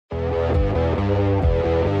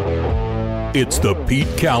It's the Pete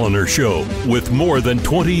Kaliner Show. With more than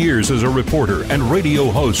 20 years as a reporter and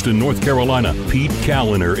radio host in North Carolina, Pete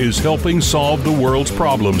Kaliner is helping solve the world's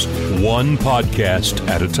problems one podcast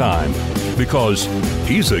at a time. Because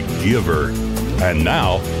he's a giver. And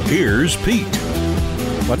now, here's Pete.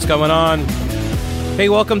 What's going on? Hey,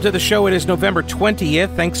 welcome to the show. It is November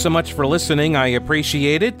 20th. Thanks so much for listening. I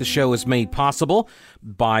appreciate it. The show is made possible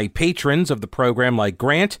by patrons of the program like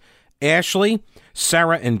Grant, Ashley,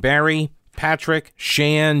 Sarah and Barry, Patrick,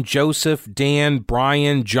 Shan, Joseph, Dan,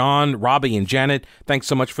 Brian, John, Robbie, and Janet. Thanks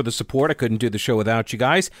so much for the support. I couldn't do the show without you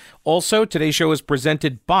guys. Also, today's show is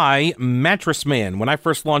presented by Mattress Man. When I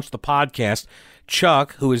first launched the podcast,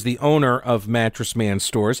 Chuck, who is the owner of Mattress Man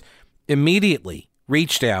stores, immediately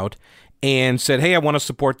reached out and said, "Hey, I want to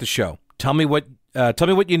support the show. Tell me what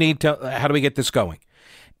you need. How do we get this going?"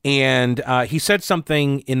 And he said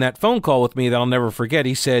something in that phone call with me that I'll never forget.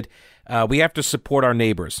 He said, "We have to support our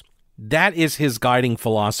neighbors." That is his guiding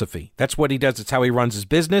philosophy. That's what he does. It's how he runs his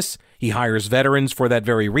business. He hires veterans for that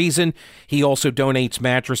very reason. He also donates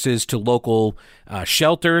mattresses to local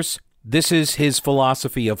shelters. This is his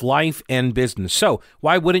philosophy of life and business. So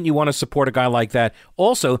why wouldn't you want to support a guy like that?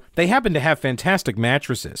 Also, they happen to have fantastic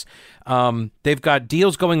mattresses. They've got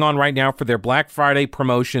deals going on right now for their Black Friday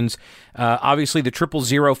promotions. Obviously, the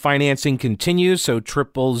 000 financing continues. So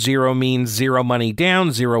 000 means zero money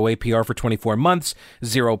down, zero APR for 24 months,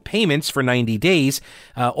 zero payments for 90 days.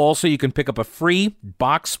 Also, you can pick up a free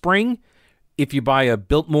box spring if you buy a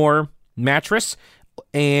Biltmore mattress.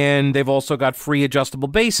 And they've also got free adjustable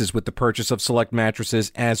bases with the purchase of select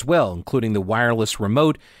mattresses as well, including the wireless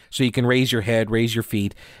remote, so you can raise your head, raise your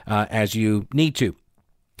feet as you need to.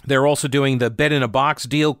 They're also doing the bed-in-a-box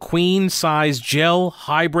deal, queen-size gel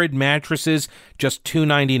hybrid mattresses, just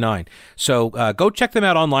 $2.99. So go check them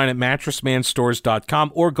out online at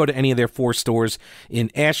mattressmanstores.com or go to any of their 4 stores in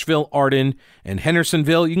Asheville, Arden, and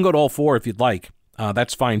Hendersonville. You can go to all 4 if you'd like.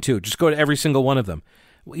 That's fine, too. Just go to every single one of them.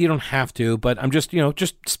 Well, you don't have to, but I'm just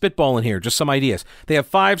spitballing here, just some ideas. They have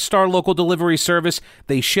 5-star local delivery service,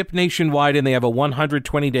 they ship nationwide, and they have a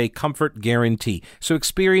 120-day comfort guarantee. So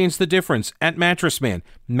experience the difference at Mattress Man,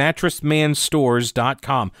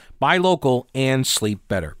 mattressmanstores.com. Buy local and sleep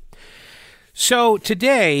better. So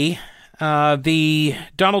today, the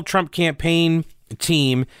Donald Trump campaign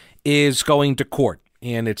team is going to court,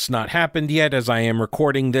 and it's not happened yet as I am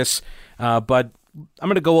recording this, but I'm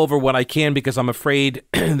going to go over what I can because I'm afraid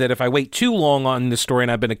that if I wait too long on this story,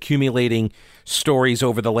 and I've been accumulating stories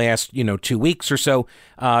over the last, 2 weeks or so,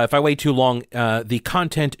 if I wait too long, the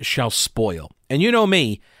content shall spoil. And you know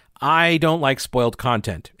me, I don't like spoiled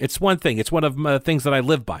content. It's one thing. It's one of the things that I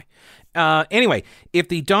live by. Anyway, if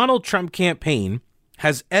the Donald Trump campaign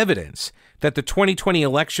has evidence that the 2020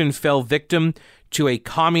 election fell victim to a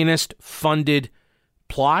communist-funded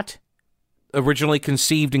plot, originally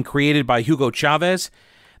conceived and created by Hugo Chavez,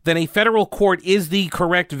 then a federal court is the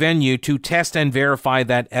correct venue to test and verify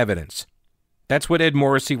that evidence. That's what Ed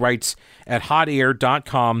Morrissey writes at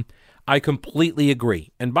hotair.com. I completely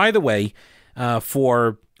agree. And by the way,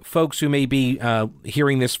 for folks who may be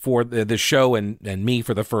hearing this for the show and me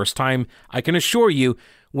for the first time, I can assure you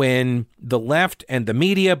when the left and the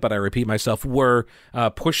media, but I repeat myself, were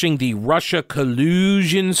pushing the Russia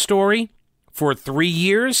collusion story for 3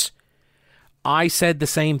 years, I said the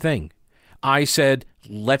same thing. I said,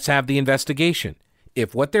 let's have the investigation.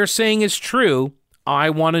 If what they're saying is true,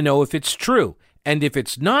 I want to know if it's true. And if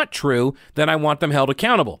it's not true, then I want them held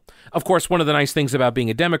accountable. Of course, one of the nice things about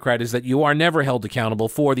being a Democrat is that you are never held accountable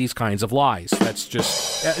for these kinds of lies. That's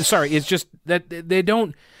just, it's just that they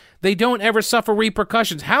don't ever suffer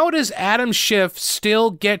repercussions. How does Adam Schiff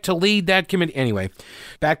still get to lead that committee? Anyway,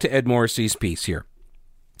 back to Ed Morrissey's piece here.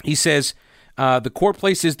 He says, the court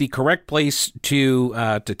place is the correct place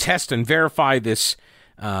to test and verify these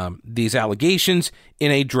allegations.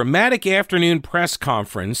 In a dramatic afternoon press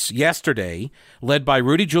conference yesterday, led by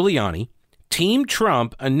Rudy Giuliani, Team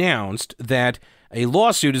Trump announced that a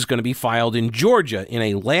lawsuit is going to be filed in Georgia in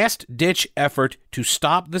a last-ditch effort to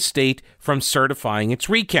stop the state from certifying its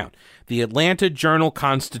recount. The Atlanta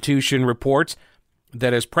Journal-Constitution reports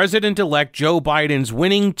that as President-elect Joe Biden's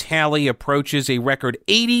winning tally approaches a record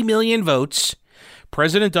 80 million votes,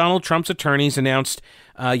 President Donald Trump's attorneys announced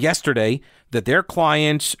yesterday that their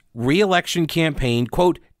client's re-election campaign,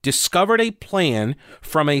 quote, discovered a plan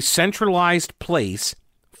from a centralized place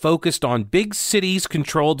focused on big cities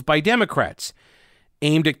controlled by Democrats,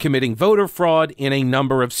 aimed at committing voter fraud in a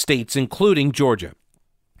number of states, including Georgia.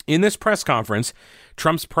 In this press conference,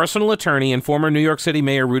 Trump's personal attorney and former New York City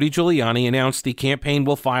Mayor Rudy Giuliani announced the campaign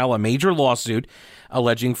will file a major lawsuit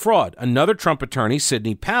alleging fraud. Another Trump attorney,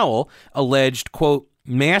 Sidney Powell, alleged, quote,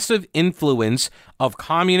 massive influence of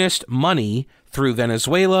communist money through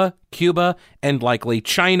Venezuela, Cuba, and likely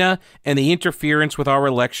China, and the interference with our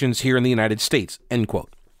elections here in the United States, end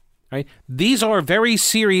quote. Right? These are very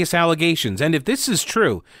serious allegations. And if this is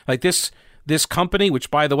true, like this company, which,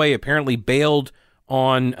 by the way, apparently bailed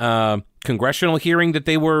on congressional hearing that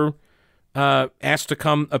they were asked to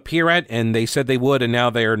come appear at, and they said they would, and now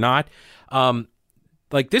they are not.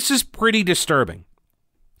 This is pretty disturbing.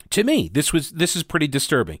 To me, this is pretty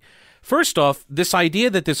disturbing. First off, this idea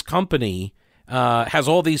that this company has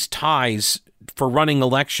all these ties for running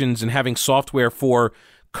elections and having software for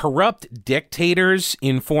corrupt dictators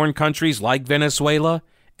in foreign countries like Venezuela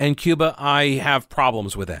and Cuba, I have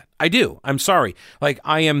problems with that. I do. I'm sorry.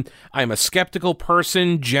 I'm a skeptical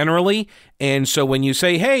person generally, and so when you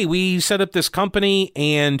say, "Hey, we set up this company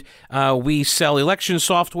and we sell election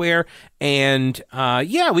software, and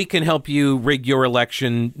we can help you rig your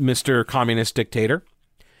election, Mr. Communist Dictator,"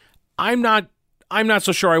 I'm not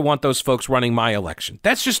so sure I want those folks running my election.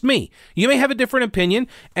 That's just me. You may have a different opinion,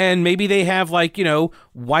 and maybe they have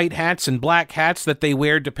white hats and black hats that they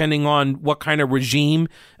wear depending on what kind of regime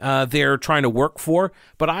they're trying to work for.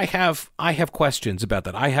 But I have questions about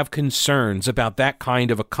that. I have concerns about that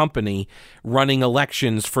kind of a company running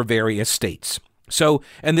elections for various states. So,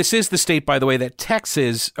 and this is the state, by the way, that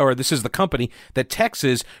Texas, or this is the company that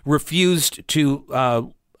Texas refused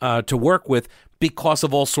to work with because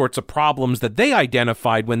of all sorts of problems that they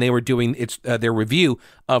identified when they were doing their review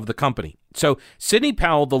of the company. So Sidney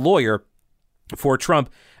Powell, the lawyer for Trump,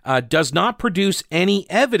 does not produce any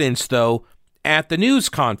evidence, though, at the news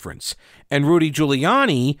conference. And Rudy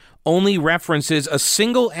Giuliani only references a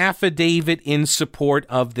single affidavit in support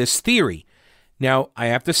of this theory. Now, I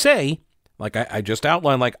have to say, like I just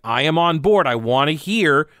outlined, I am on board. I want to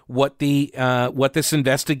hear what this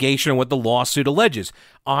investigation and what the lawsuit alleges.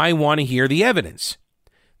 I want to hear the evidence.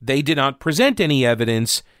 They did not present any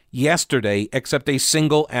evidence yesterday except a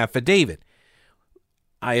single affidavit.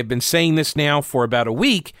 I have been saying this now for about a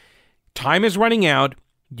week. Time is running out.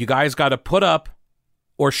 You guys got to put up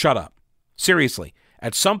or shut up. Seriously.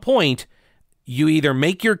 At some point, you either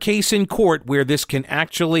make your case in court where this can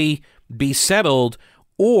actually be settled,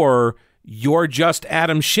 or you're just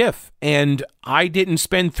Adam Schiff. And I didn't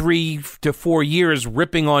spend 3 to 4 years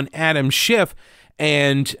ripping on Adam Schiff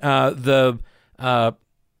and the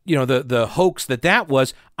hoax that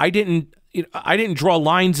was. I didn't draw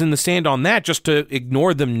lines in the sand on that just to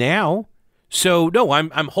ignore them now. So no,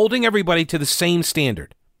 I'm holding everybody to the same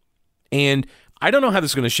standard. And I don't know how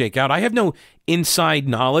this is going to shake out. I have no inside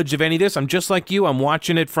knowledge of any of this. I'm just like you. I'm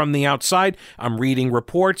watching it from the outside. I'm reading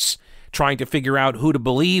reports, trying to figure out who to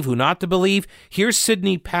believe, who not to believe. Here's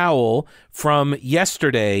Sidney Powell from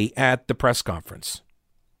yesterday at the press conference.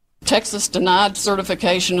 Texas denied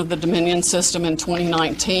certification of the Dominion system in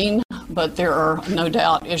 2019, but there are no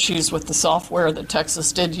doubt issues with the software that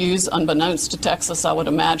Texas did use, unbeknownst to Texas, I would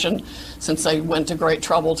imagine, since they went to great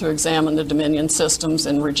trouble to examine the Dominion systems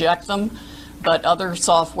and reject them. But other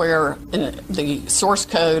software, the source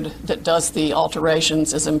code that does the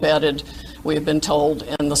alterations is embedded, we have been told,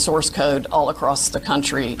 in the source code all across the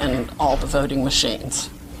country and all the voting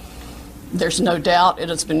machines. There's no doubt it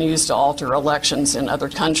has been used to alter elections in other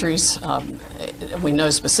countries. We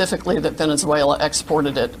know specifically that Venezuela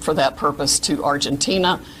exported it for that purpose to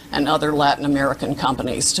Argentina and other Latin American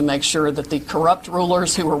companies to make sure that the corrupt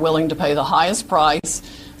rulers who were willing to pay the highest price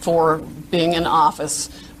for being in office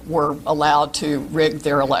were allowed to rig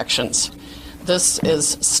their elections. This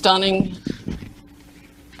is stunning,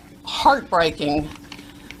 heartbreaking,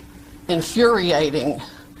 infuriating,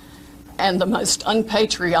 and the most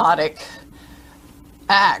unpatriotic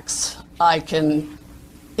acts I can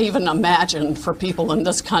even imagine for people in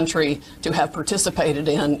this country to have participated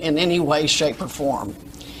in any way, shape, or form.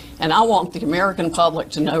 And I want the American public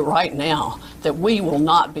to know right now that we will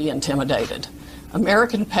not be intimidated.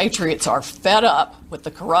 American patriots are fed up with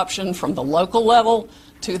the corruption from the local level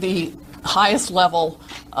to the highest level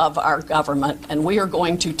of our government, and we are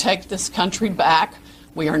going to take this country back.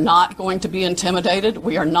 We are not going to be intimidated.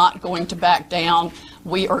 We are not going to back down.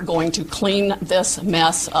 We are going to clean this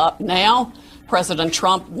mess up now. President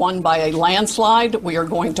Trump won by a landslide. We are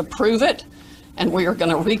going to prove it, and we are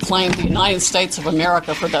going to reclaim the United States of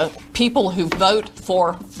America for the people who vote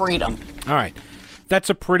for freedom. All right. That's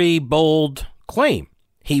a pretty bold claim.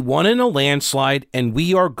 He won in a landslide, and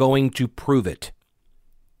we are going to prove it.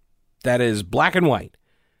 That is black and white.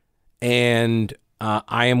 And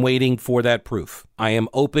I am waiting for that proof. I am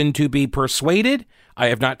open to be persuaded. I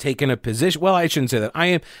have not taken a position. Well, I shouldn't say that. I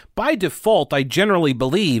am, by default, I generally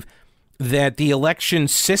believe that the election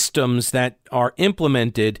systems that are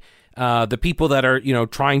implemented the people that are,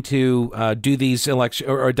 trying to do these election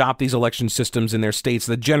or adopt these election systems in their states,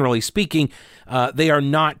 that generally speaking, they are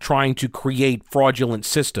not trying to create fraudulent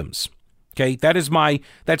systems. Okay, that's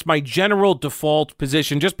my general default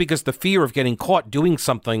position. Just because the fear of getting caught doing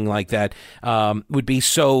something like that would be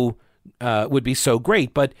so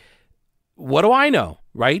great, but what do I know?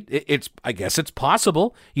 Right? I guess it's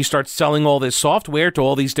possible. You start selling all this software to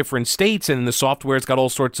all these different states, and the software's got all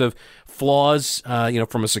sorts of flaws,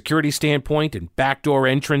 from a security standpoint, and backdoor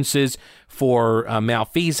entrances for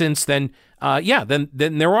malfeasance. Then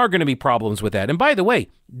there are going to be problems with that. And by the way,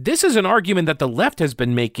 this is an argument that the left has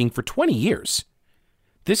been making for 20 years.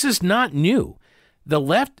 This is not new. The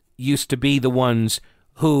left used to be the ones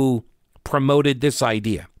who promoted this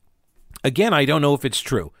idea. Again, I don't know if it's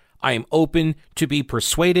true. I am open to be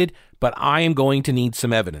persuaded, but I am going to need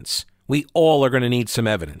some evidence. We all are going to need some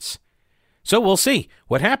evidence. So we'll see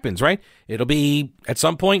what happens, right? It'll be at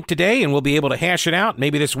some point today, and we'll be able to hash it out.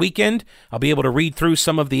 Maybe this weekend, I'll be able to read through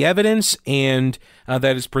some of the evidence and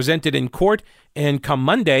that is presented in court. And come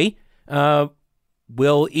Monday,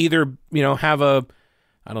 we'll either, have a,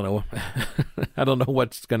 I don't know. I don't know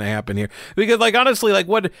what's going to happen here. Because, honestly,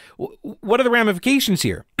 what are the ramifications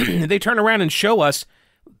here? They turn around and show us,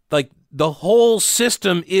 the whole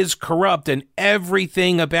system is corrupt and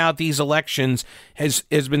everything about these elections has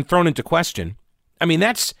been thrown into question. I mean,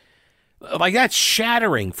 that's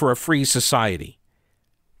shattering for a free society,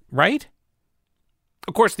 right?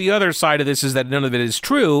 Of course, the other side of this is that none of it is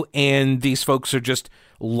true, and these folks are just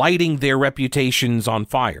lighting their reputations on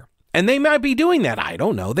fire. And they might be doing that. I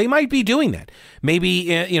don't know. They might be doing that.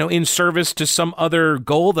 Maybe, in service to some other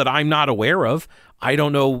goal that I'm not aware of. I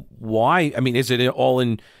don't know why. I mean, is it all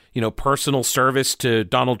in, personal service to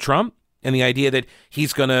Donald Trump? And the idea that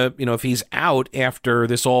he's going to, if he's out after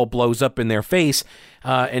this all blows up in their face,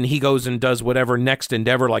 and he goes and does whatever next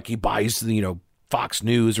endeavor, like he buys, Fox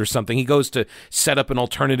News or something. He goes to set up an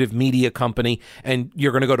alternative media company, and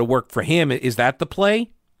you're going to go to work for him. Is that the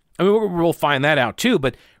play? I mean, we'll find that out too.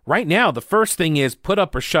 But right now, the first thing is put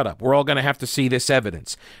up or shut up. We're all going to have to see this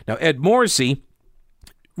evidence. Now, Ed Morrissey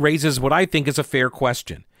raises what I think is a fair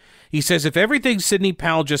question. He says, if everything Sidney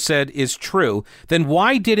Powell just said is true, then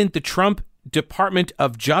why didn't the Trump Department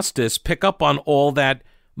of Justice pick up on all that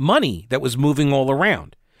money that was moving all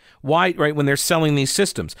around? Why, right, when they're selling these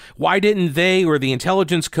systems, why didn't they or the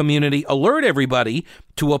intelligence community alert everybody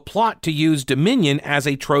to a plot to use Dominion as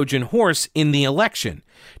a Trojan horse in the election?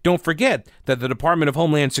 Don't forget that the Department of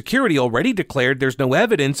Homeland Security already declared there's no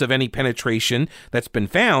evidence of any penetration that's been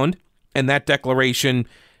found, and that declaration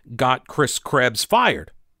got Chris Krebs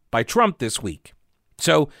fired by Trump this week.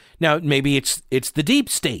 So now maybe it's the deep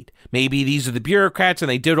state. Maybe these are the bureaucrats and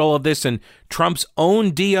they did all of this, and Trump's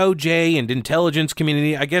own DOJ and intelligence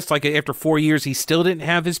community, I guess after 4 years, he still didn't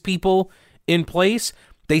have his people in place.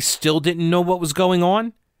 They still didn't know what was going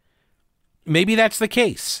on. Maybe that's the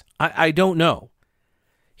case. I don't know.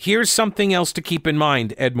 Here's something else to keep in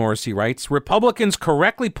mind, Ed Morrissey writes. Republicans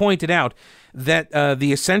correctly pointed out that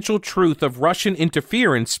the essential truth of Russian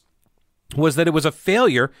interference was that it was a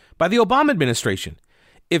failure by the Obama administration.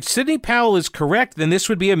 If Sidney Powell is correct, then this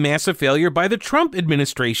would be a massive failure by the Trump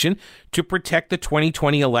administration to protect the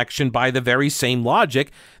 2020 election by the very same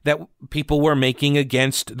logic that people were making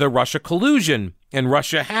against the Russia collusion and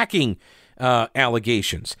Russia hacking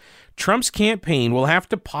allegations. Trump's campaign will have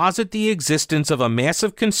to posit the existence of a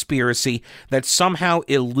massive conspiracy that somehow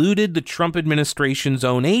eluded the Trump administration's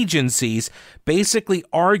own agencies, basically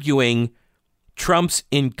arguing Trump's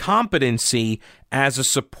incompetency as a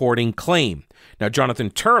supporting claim. Now, Jonathan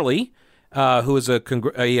Turley, who is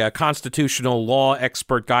a constitutional law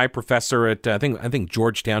expert guy, professor at I think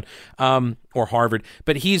Georgetown or Harvard,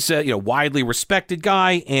 but he's a widely respected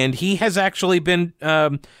guy, and he has actually been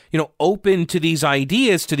open to these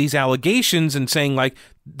ideas, to these allegations, and saying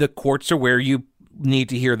the courts are where you need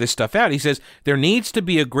to hear this stuff out. He says there needs to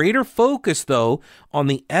be a greater focus, though, on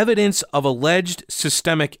the evidence of alleged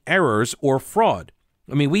systemic errors or fraud.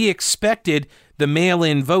 I mean, we expected the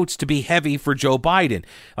mail-in votes to be heavy for Joe Biden.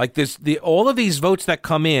 All of these votes that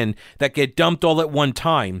come in that get dumped all at one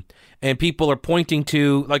time, and people are pointing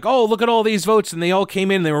to oh, look at all these votes, and they all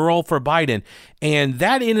came in, they were all for Biden. And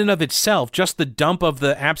that in and of itself, just the dump of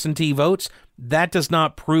the absentee votes, that does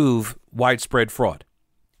not prove widespread fraud.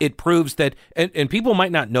 It proves that, and people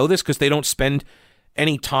might not know this because they don't spend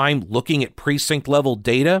any time looking at precinct-level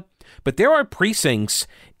data, but there are precincts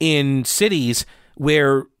in cities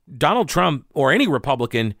where Donald Trump or any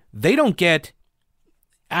Republican, they don't get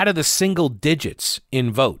out of the single digits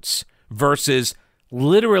in votes versus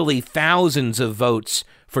literally thousands of votes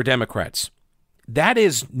for Democrats. That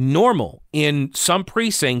is normal in some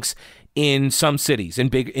precincts in some cities, in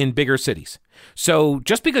bigger cities. So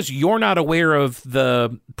just because you're not aware of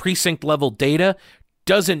the precinct level data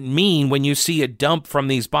doesn't mean when you see a dump from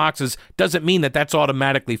these boxes, doesn't mean that that's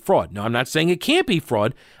automatically fraud. No, I'm not saying it can't be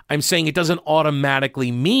fraud. I'm saying it doesn't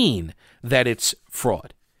automatically mean that it's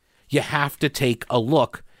fraud. You have to take a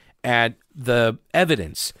look at the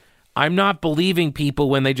evidence. I'm not believing people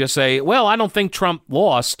when they just say, well, I don't think Trump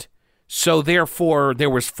lost, so therefore there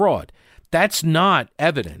was fraud. That's not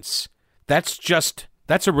evidence.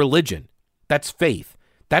 That's a religion. That's faith.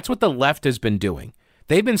 That's what the left has been doing.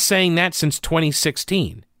 They've been saying that since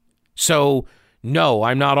 2016. So, no,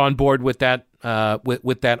 I'm not on board with that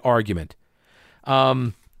with that argument.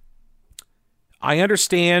 I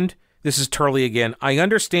understand, this is Turley again, I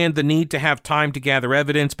understand the need to have time to gather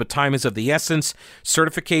evidence, but time is of the essence.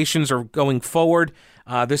 Certifications are going forward.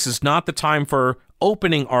 This is not the time for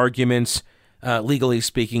opening arguments, legally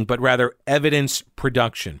speaking, but rather evidence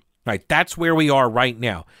production. Right, that's where we are right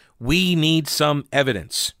now. We need some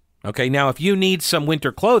evidence. Okay, now if you need some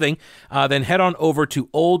winter clothing, then head on over to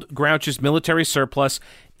Old Grouch's Military Surplus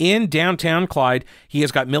in downtown Clyde. He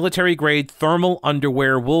has got military-grade thermal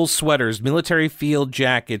underwear, wool sweaters, military field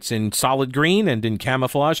jackets in solid green and in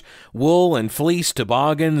camouflage, wool and fleece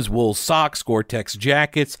toboggans, wool socks, Gore-Tex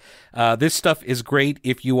jackets. This stuff is great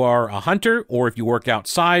if you are a hunter or if you work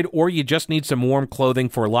outside or you just need some warm clothing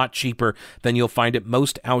for a lot cheaper than you'll find at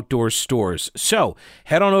most outdoor stores. So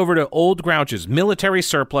head on over to Old Grouch's Military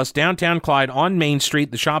Surplus, downtown Clyde on Main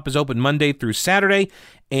Street. The shop is open Monday through Saturday,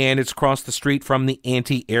 and it's across the street from the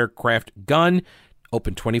anti-aircraft gun,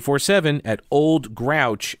 open 24/7 at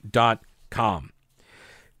oldgrouch.com.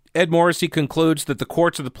 Ed Morrissey concludes that the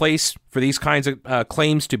courts are the place for these kinds of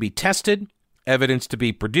claims to be tested, evidence to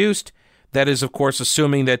be produced. That is, of course,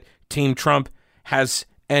 assuming that Team Trump has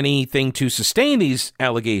anything to sustain these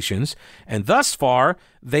allegations, and thus far,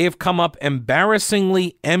 they have come up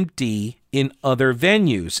embarrassingly empty in other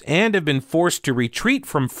venues and have been forced to retreat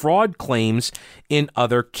from fraud claims in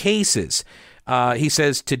other cases. He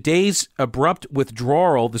says today's abrupt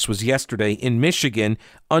withdrawal, this was yesterday in Michigan,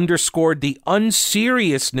 underscored the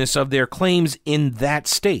unseriousness of their claims in that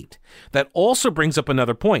state. That also brings up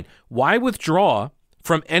another point. Why withdraw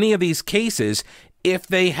from any of these cases if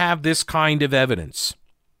they have this kind of evidence?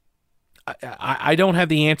 I don't have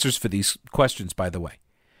the answers for these questions, by the way.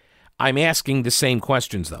 I'm asking the same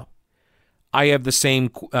questions, though. I have the same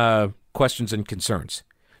questions and concerns.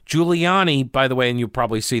 Giuliani, by the way, and you'll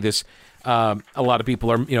probably see this, a lot of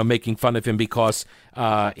people are making fun of him because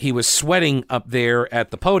he was sweating up there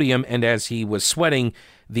at the podium, and as he was sweating,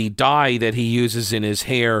 the dye that he uses in his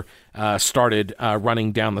hair started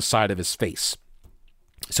running down the side of his face.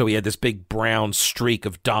 So he had this big brown streak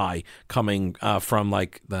of dye coming from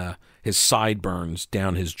his sideburns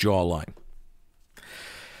down his jawline.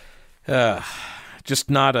 Just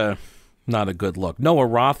not a good look. Noah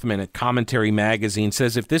Rothman at Commentary Magazine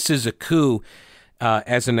says if this is a coup,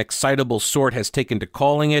 as an excitable sort has taken to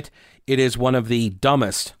calling it, it is one of the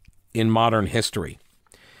dumbest in modern history.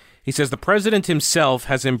 He says the president himself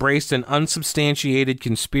has embraced an unsubstantiated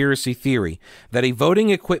conspiracy theory that a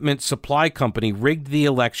voting equipment supply company rigged the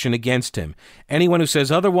election against him. Anyone who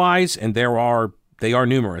says otherwise, and they are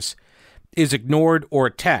numerous, is ignored or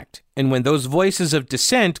attacked. And when those voices of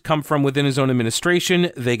dissent come from within his own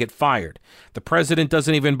administration, they get fired. The president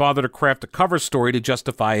doesn't even bother to craft a cover story to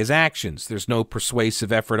justify his actions. There's no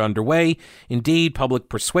persuasive effort underway. Indeed, public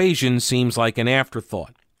persuasion seems like an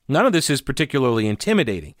afterthought. None of this is particularly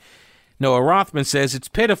intimidating. Noah Rothman says it's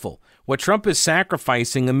pitiful. What Trump is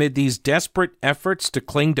sacrificing amid these desperate efforts to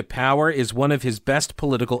cling to power is one of his best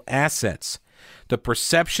political assets. The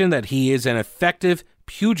perception that he is an effective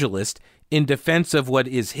pugilist in defense of what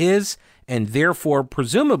is his, and therefore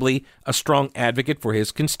presumably a strong advocate for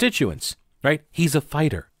his constituents, right? He's a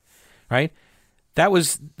fighter, right? That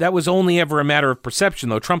was only ever a matter of perception,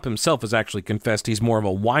 though Trump himself has actually confessed he's more of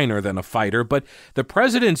a whiner than a fighter. But the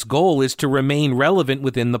president's goal is to remain relevant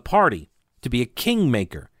within the party, to be a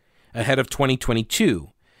kingmaker ahead of 2022,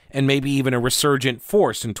 and maybe even a resurgent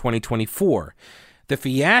force in 2024. The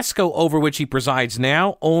fiasco over which he presides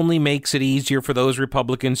now only makes it easier for those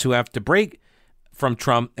Republicans who have to break from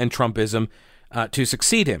Trump and Trumpism to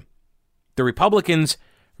succeed him. The Republicans,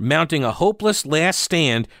 mounting a hopeless last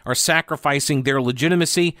stand, are sacrificing their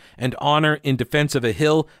legitimacy and honor in defense of a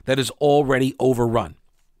hill that is already overrun.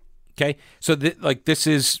 Okay, so this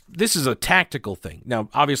is a tactical thing. Now,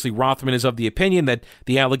 obviously, Rothman is of the opinion that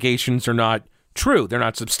the allegations are not true. They're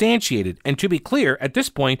not substantiated. And to be clear, at this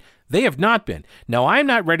point, they have not been. Now, I'm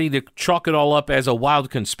not ready to chalk it all up as a wild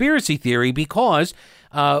conspiracy theory because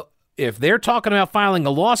if they're talking about filing a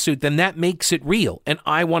lawsuit, then that makes it real. And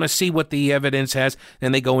I want to see what the evidence has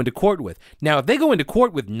and they go into court with. Now, if they go into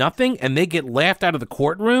court with nothing and they get laughed out of the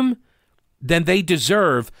courtroom, then they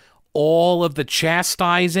deserve all of the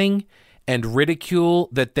chastising and ridicule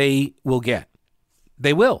that they will get.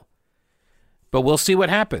 They will. But we'll see what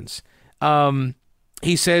happens.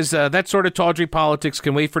 He says that sort of tawdry politics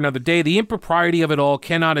can wait for another day. The impropriety of it all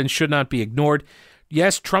cannot and should not be ignored.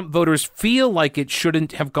 Yes, Trump voters feel like it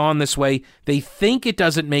shouldn't have gone this way. They think it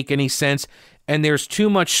doesn't make any sense, and there's too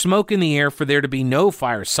much smoke in the air for there to be no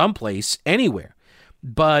fire someplace, anywhere.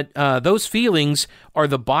 But those feelings are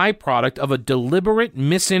the byproduct of a deliberate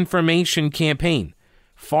misinformation campaign.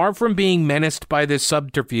 Far from being menaced by this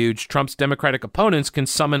subterfuge, Trump's Democratic opponents can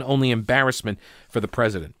summon only embarrassment for the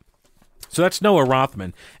president. So that's Noah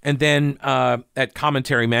Rothman. And then at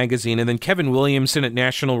Commentary Magazine, and then Kevin Williamson at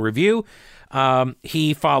National Review,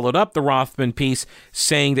 he followed up the Rothman piece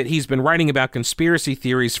saying that he's been writing about conspiracy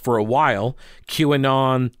theories for a while.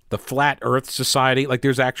 QAnon, the Flat Earth Society. Like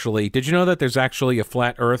there's actually, did you know that there's actually a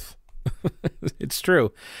flat Earth? It's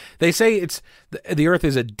true. They say it's the Earth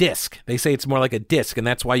is a disc. They say it's more like a disc, and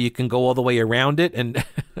that's why you can go all the way around it. And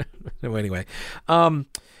anyway,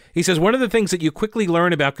 he says, one of the things that you quickly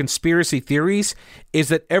learn about conspiracy theories is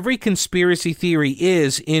that every conspiracy theory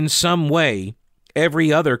is, in some way,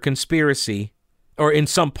 every other conspiracy, or in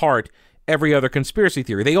some part, every other conspiracy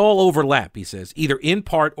theory. They all overlap, he says, either in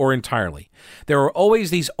part or entirely. There are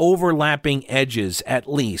always these overlapping edges,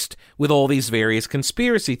 at least, with all these various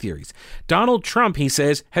conspiracy theories. Donald Trump, he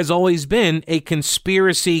says, has always been a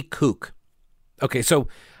conspiracy kook. Okay, so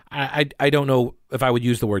I don't know if I would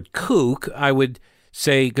use the word kook. I would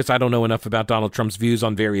say, because I don't know enough about Donald Trump's views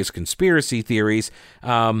on various conspiracy theories,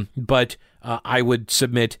 but I would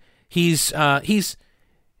submit he's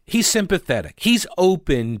sympathetic. He's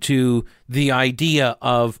open to the idea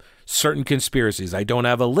of certain conspiracies. I don't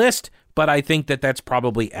have a list, but I think that that's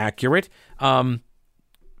probably accurate.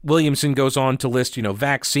 Williamson goes on to list,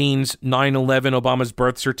 vaccines, 9/11, Obama's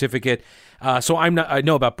birth certificate. So I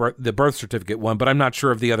know about the birth certificate one, but I'm not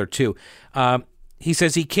sure of the other two. He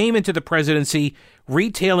says he came into the presidency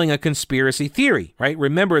retailing a conspiracy theory, right?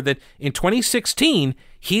 Remember that in 2016,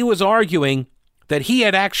 he was arguing that he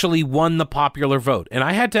had actually won the popular vote. And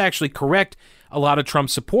I had to actually correct a lot of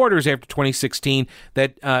Trump supporters after 2016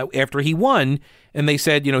 that after he won, and they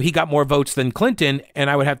said, he got more votes than Clinton, and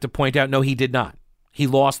I would have to point out, no, he did not. He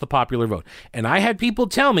lost the popular vote. And I had people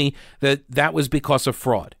tell me that that was because of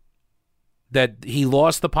fraud, that he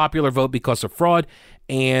lost the popular vote because of fraud,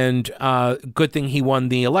 and good thing he won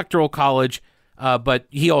the Electoral College, but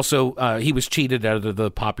he also he was cheated out of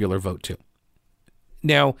the popular vote too.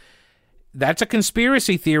 Now, that's a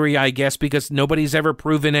conspiracy theory, I guess, because nobody's ever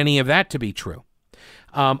proven any of that to be true.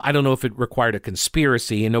 I don't know if it required a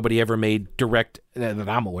conspiracy, and nobody ever made direct, that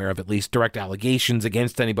I'm aware of at least, direct allegations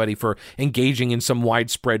against anybody for engaging in some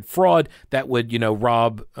widespread fraud that would,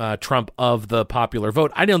 rob Trump of the popular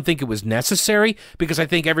vote. I don't think it was necessary because I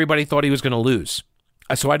think everybody thought he was going to lose.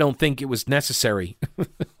 So I don't think it was necessary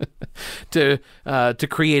to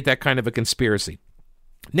create that kind of a conspiracy.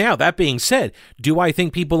 Now, that being said, do I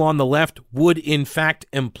think people on the left would in fact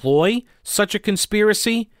employ such a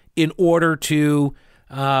conspiracy in order to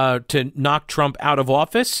knock Trump out of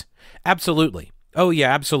office? Absolutely. Oh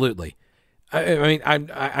yeah, absolutely. I mean,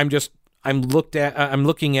 I'm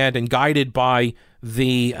looking at and guided by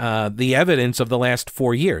the evidence of the last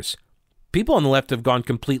 4 years. People on the left have gone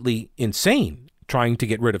completely insane trying to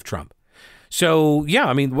get rid of Trump. So yeah,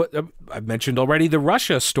 I mean, what I've mentioned already, the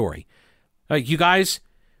Russia story. You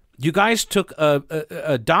guys took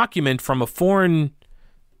a document from a foreign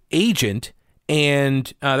agent,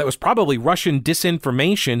 and that was probably Russian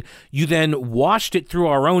disinformation. You then washed it through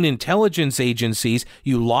our own intelligence agencies.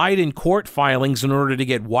 You lied in court filings in order to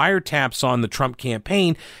get wiretaps on the Trump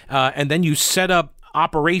campaign, and then you set up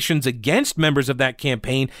operations against members of that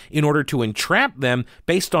campaign in order to entrap them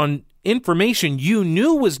based on information you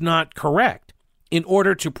knew was not correct, in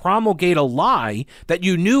order to promulgate a lie that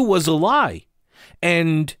you knew was a lie.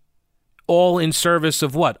 And all in service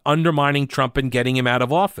of what? Undermining Trump and getting him out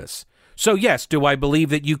of office. So yes, do I believe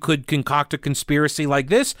that you could concoct a conspiracy like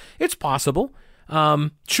this? It's possible.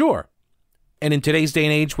 Sure. And in today's day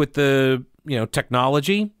and age with the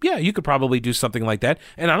technology, yeah, you could probably do something like that.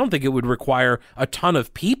 And I don't think it would require a ton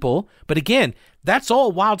of people. But again, that's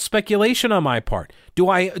all wild speculation on my part. Do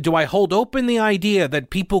I hold open the idea that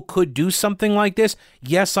people could do something like this?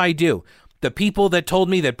 Yes, I do. The people that told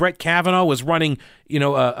me that Brett Kavanaugh was running,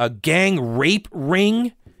 a gang rape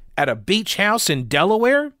ring at a beach house in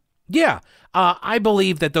Delaware, yeah, I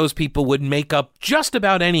believe that those people would make up just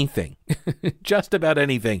about anything, just about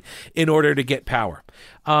anything in order to get power.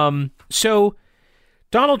 So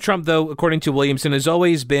Donald Trump, though, according to Williamson, has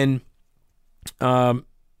always been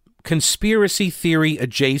conspiracy theory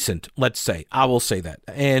adjacent, let's say. I will say that.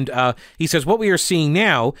 And he says what we are seeing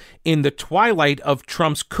now in the twilight of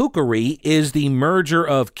Trump's kookery is the merger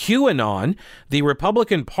of QAnon, the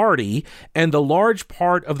Republican Party, and the large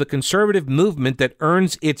part of the conservative movement that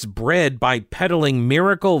earns its bread by peddling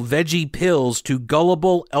miracle veggie pills to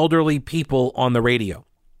gullible elderly people on the radio.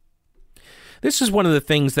 This is one of the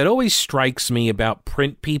things that always strikes me about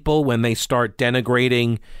print people when they start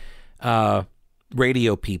denigrating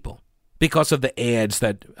radio people because of the ads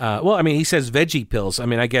that, he says veggie pills. I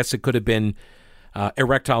mean, I guess it could have been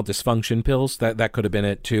erectile dysfunction pills. That could have been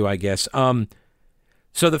it too, I guess.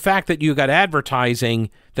 So the fact that you got advertising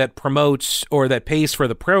that promotes or that pays for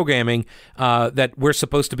the programming, that we're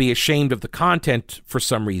supposed to be ashamed of the content for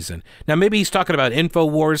some reason. Now, maybe he's talking about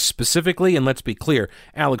InfoWars specifically, and let's be clear,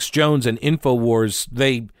 Alex Jones and InfoWars,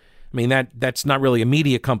 that's not really a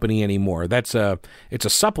media company anymore. It's a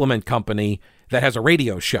supplement company that has a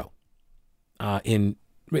radio show.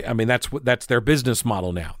 That's their business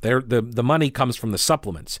model now. The money comes from the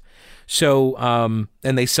supplements. So,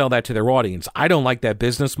 and they sell that to their audience. I don't like that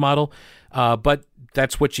business model, but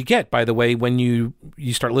that's what you get, by the way, when you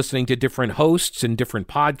start listening to different hosts and different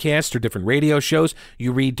podcasts or different radio shows.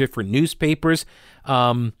 You read different newspapers,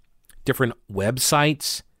 different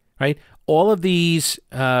websites, right? All these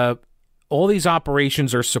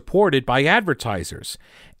operations are supported by advertisers.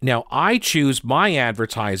 Now, I choose my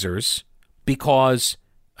advertisers because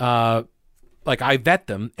I vet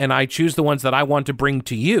them, and I choose the ones that I want to bring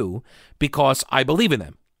to you because I believe in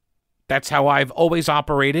them. That's how I've always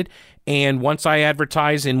operated. And once I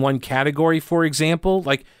advertise in one category, for example,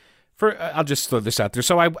 I'll just throw this out there.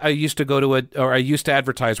 So I used to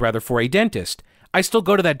advertise for a dentist. I still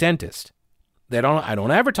go to that dentist. I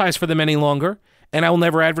don't advertise for them any longer, and I will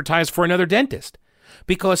never advertise for another dentist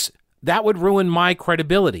because that would ruin my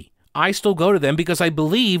credibility. I still go to them because I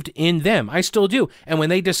believed in them. I still do. And when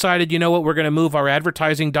they decided, you know what, we're going to move our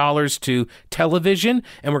advertising dollars to television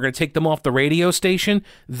and we're going to take them off the radio station,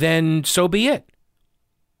 then so be it.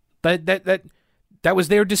 But that was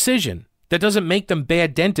their decision. That doesn't make them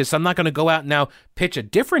bad dentists. I'm not going to go out and now pitch a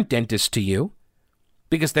different dentist to you,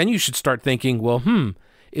 because then you should start thinking, well,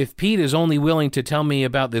 if Pete is only willing to tell me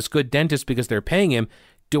about this good dentist because they're paying him,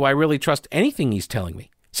 do I really trust anything he's telling me?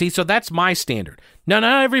 See, so that's my standard. Now,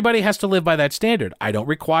 not everybody has to live by that standard. I don't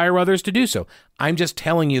require others to do so. I'm just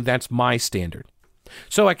telling you that's my standard.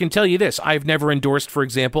 So I can tell you this. I've never endorsed, for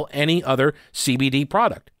example, any other CBD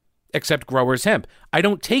product except Growers Hemp. I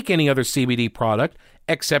don't take any other CBD product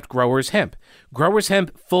except Growers Hemp. Growers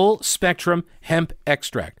Hemp full spectrum hemp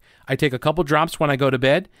extract. I take a couple drops when I go to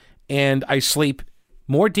bed, and I sleep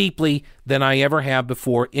more deeply than I ever have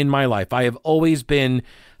before in my life. I have always been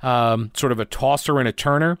sort of a tosser and a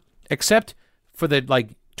turner, except for the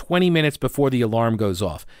 20 minutes before the alarm goes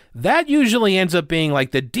off. That usually ends up being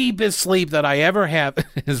the deepest sleep that I ever have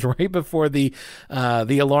is right before the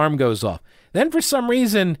alarm goes off. Then for some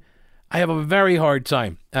reason, I have a very hard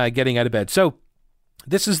time getting out of bed. So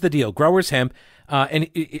this is the deal. Growers Hemp, and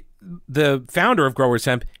the founder of Growers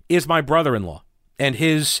Hemp is my brother-in-law, and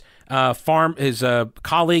his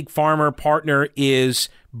colleague, farmer, partner is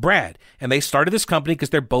Brad. And they started this company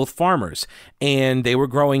because they're both farmers, and they were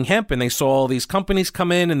growing hemp, and they saw all these companies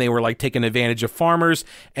come in, and they were taking advantage of farmers,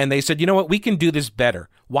 and they said, you know what, we can do this better.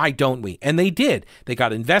 Why don't we? And they did. They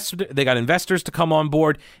got investors to come on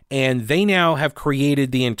board, and they now have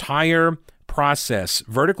created the entire process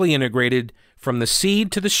vertically integrated from the seed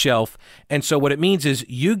to the shelf. And so what it means is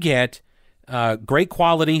you get great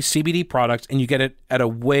quality CBD products, and you get it at a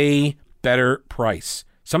way better price.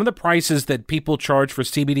 Some of the prices that people charge for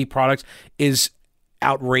CBD products is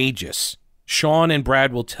outrageous. Sean and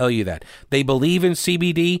Brad will tell you that. They believe in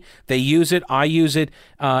CBD. They use it. I use it.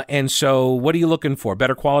 And so what are you looking for?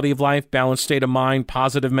 Better quality of life, balanced state of mind,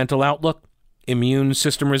 positive mental outlook, immune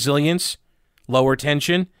system resilience, lower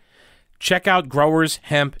tension. Check out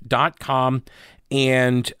growershemp.com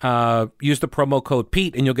and use the promo code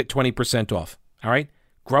Pete, and you'll get 20% off. All right?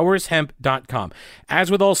 growershemp.com.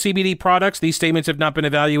 As with all CBD products, these statements have not been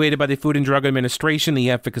evaluated by the Food and Drug Administration.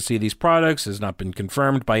 The efficacy of these products has not been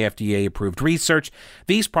confirmed by FDA-approved research.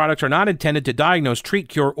 These products are not intended to diagnose, treat,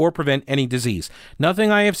 cure, or prevent any disease.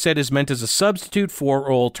 Nothing I have said is meant as a substitute for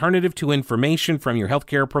or alternative to information from your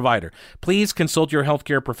healthcare provider. Please consult your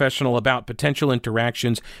healthcare professional about potential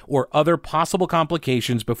interactions or other possible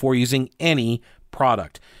complications before using any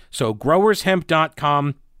product. So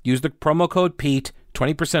growershemp.com, use the promo code Pete,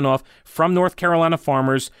 20% off from North Carolina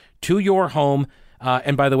farmers to your home.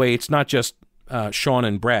 And by the way, it's not just Sean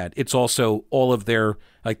and Brad. It's also all of their,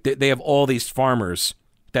 like, they have all these farmers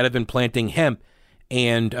that have been planting hemp,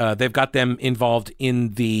 and they've got them involved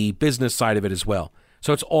in the business side of it as well.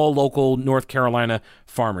 So it's all local North Carolina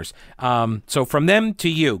farmers. So from them to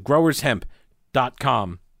you,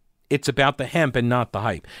 growershemp.com. It's about the hemp and not the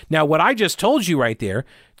hype. Now, what I just told you right there,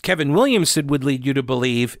 Kevin Williamson would lead you to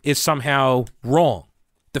believe is somehow wrong.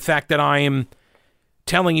 The fact that I am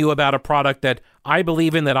telling you about a product that I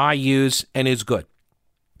believe in, that I use, and is good.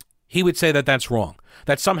 He would say that that's wrong.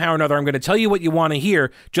 That somehow or another I'm going to tell you what you want to hear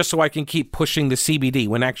just so I can keep pushing the CBD,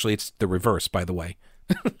 when actually it's the reverse, by the way.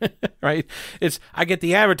 Right? I get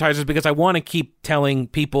the advertisers because I want to keep telling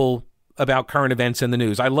people about current events in the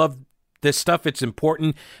news. I love this stuff. It's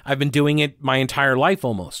important. I've been doing it my entire life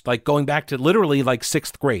almost, like going back to literally like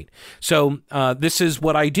 6th grade. So this is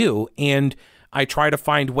what I do, and I try to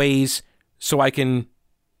find ways so I can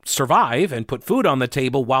survive and put food on the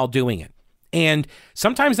table while doing it. And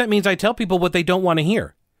sometimes that means I tell people what they don't want to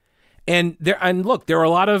hear. And look, there are a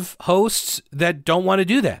lot of hosts that don't want to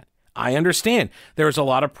do that. I understand. There's a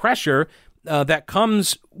lot of pressure that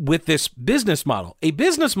comes with this business model. A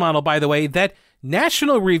business model, by the way, that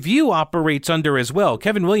National Review operates under as well.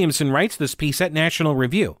 Kevin Williamson writes this piece at National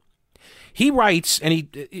Review. He writes, and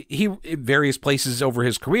he various places over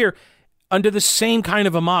his career, under the same kind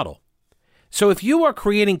of a model. So if you are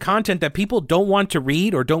creating content that people don't want to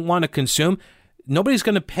read or don't want to consume, nobody's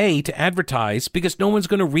going to pay to advertise because no one's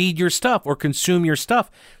going to read your stuff or consume your stuff.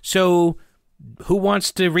 So who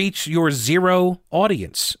wants to reach your zero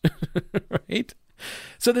audience, right?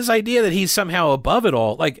 So this idea that he's somehow above it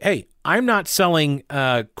all, like, hey, I'm not selling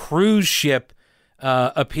cruise ship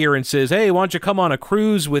appearances. Hey, why don't you come on a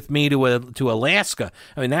cruise with me to Alaska?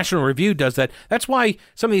 I mean, National Review does that. That's why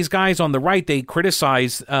some of these guys on the right, they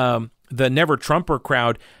criticize the Never Trumper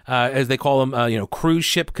crowd, as they call them, cruise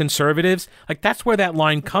ship conservatives. Like, that's where that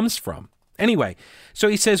line comes from. Anyway, so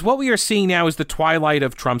he says, what we are seeing now is the twilight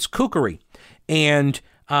of Trump's kookery. And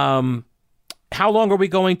how long are we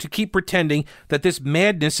going to keep pretending that this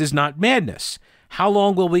madness is not madness? How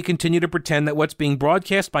long will we continue to pretend that what's being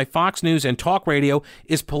broadcast by Fox News and talk radio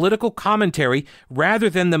is political commentary rather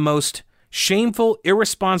than the most shameful,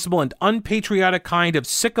 irresponsible, and unpatriotic kind of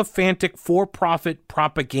sycophantic for-profit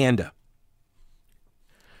propaganda?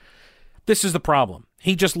 This is the problem.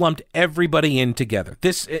 He just lumped everybody in together.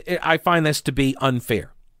 I find this to be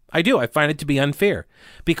unfair. I do. I find it to be unfair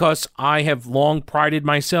because I have long prided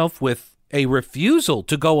myself with a refusal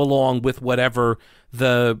to go along with whatever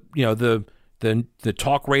the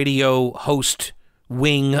talk radio host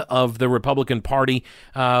wing of the Republican Party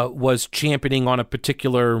was championing on a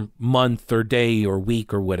particular month or day or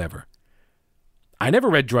week or whatever. I never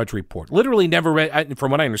read Drudge Report. Literally never read.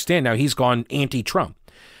 From what I understand now, he's gone anti-Trump.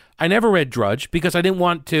 I never read Drudge because I didn't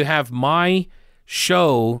want to have my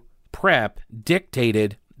show prep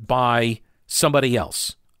dictated by somebody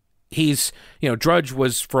else. Drudge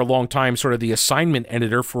was for a long time sort of the assignment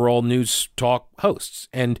editor for all news talk hosts,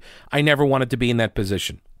 and I never wanted to be in that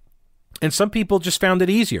position. And some people just found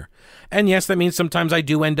it easier. And yes, that means sometimes I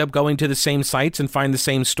do end up going to the same sites and find the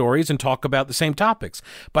same stories and talk about the same topics.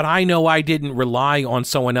 But I know I didn't rely on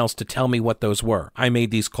someone else to tell me what those were. I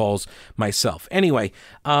made these calls myself. Anyway,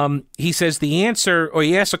 he says he asks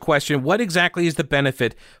a question, what exactly is the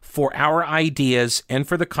benefit for our ideas and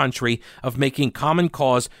for the country of making common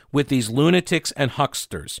cause with these lunatics and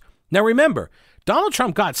hucksters? Now remember, Donald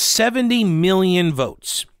Trump got 70 million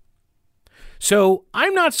votes. So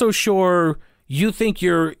I'm not so sure you think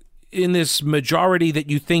you're in this majority that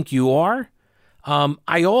you think you are.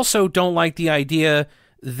 I also don't like the idea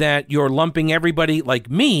that you're lumping everybody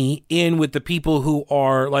like me in with the people who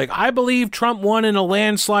are like, I believe Trump won in a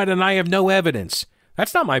landslide and I have no evidence.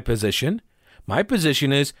 That's not my position. My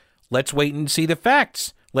position is, let's wait and see the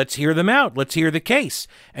facts. Let's hear them out. Let's hear the case.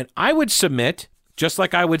 And I would submit, just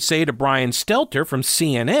like I would say to Brian Stelter from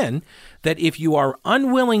CNN, that if you are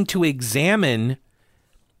unwilling to examine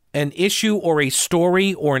an issue or a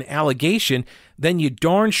story or an allegation, then you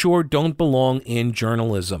darn sure don't belong in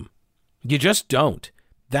journalism. You just don't.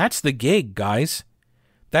 That's the gig, guys.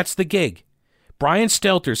 That's the gig. Brian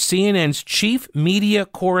Stelter, CNN's chief media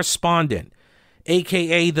correspondent,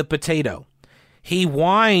 a.k.a. the potato. He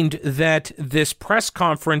whined that this press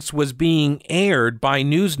conference was being aired by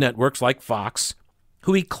news networks like Fox,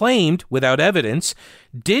 who he claimed, without evidence,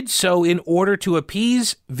 did so in order to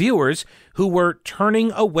appease viewers who were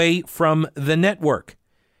turning away from the network.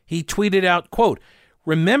 He tweeted out, quote,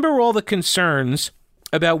 "Remember all the concerns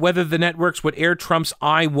about whether the networks would air Trump's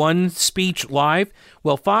I-1 speech live.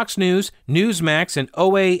 Well, Fox News, Newsmax, and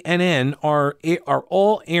OANN are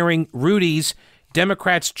all airing Rudy's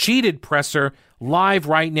Democrats cheated presser live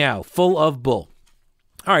right now, full of bull.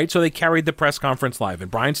 All right, so they carried the press conference live,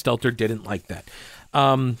 and Brian Stelter didn't like that.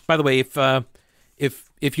 By the way,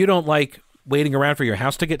 if you don't like waiting around for your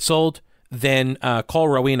house to get sold, then call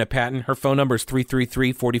Rowena Patton. Her phone number is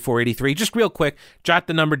 333-4483. Just real quick, jot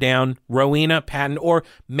the number down, Rowena Patton, or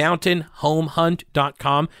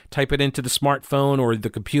mountainhomehunt.com. Type it into the smartphone or the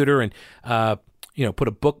computer and put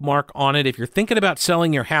a bookmark on it. If you're thinking about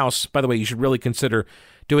selling your house, by the way, you should really consider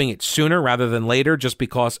doing it sooner rather than later, just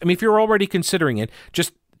because, if you're already considering it,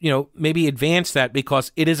 just maybe advance that,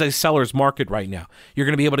 because it is a seller's market right now. You're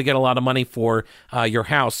going to be able to get a lot of money for your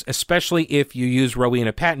house, especially if you use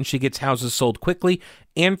Rowena Patton. She gets houses sold quickly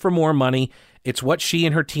and for more money. It's what she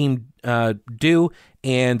and her team do,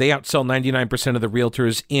 and they outsell 99% of the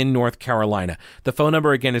realtors in North Carolina. The phone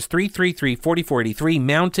number, again, is 333-4483,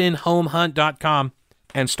 mountainhomehunt.com,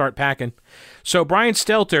 and start packing. So Brian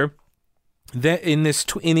Stelter, in these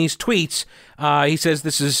tweets, he says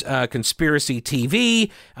this is conspiracy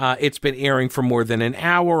TV. It's been airing for more than an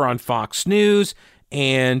hour on Fox News,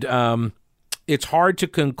 and it's hard to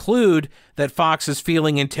conclude that Fox is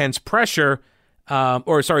feeling intense pressure.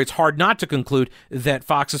 It's hard not to conclude that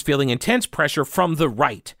Fox is feeling intense pressure from the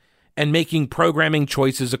right and making programming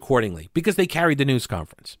choices accordingly because they carried the news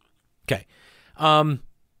conference. Okay.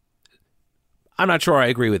 I'm not sure I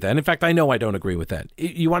agree with that. In fact, I know I don't agree with that.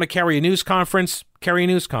 You want to carry a news conference? Carry a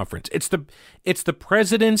news conference. It's the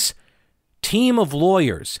president's team of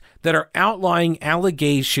lawyers that are outlining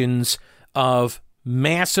allegations of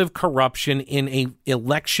massive corruption in a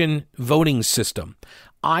election voting system.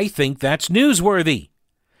 I think that's newsworthy.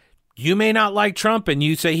 You may not like Trump and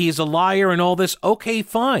you say he's a liar and all this. Okay,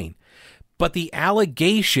 fine. But the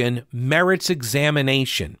allegation merits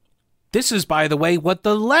examination. This is, by the way, what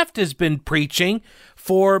the left has been preaching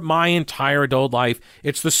for my entire adult life.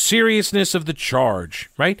 It's the seriousness of the charge,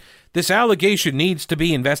 right? This allegation needs to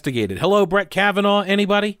be investigated. Hello, Brett Kavanaugh,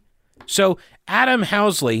 anybody? So Adam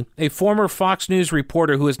Housley, a former Fox News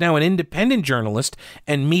reporter who is now an independent journalist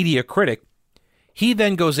and media critic, he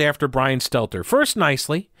then goes after Brian Stelter, first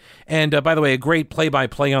nicely. And by the way, a great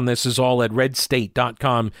play-by-play on this is all at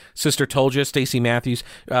redstate.com. Sister told you, Stacey Matthews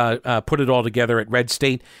put it all together at Red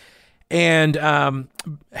State. And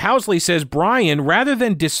Housley says, Brian, rather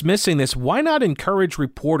than dismissing this, why not encourage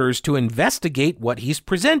reporters to investigate what he's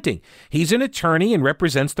presenting? He's an attorney and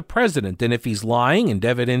represents the president. And if he's lying and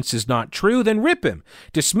evidence is not true, then rip him.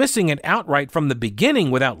 Dismissing it outright from the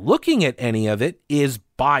beginning without looking at any of it is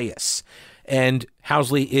bias. And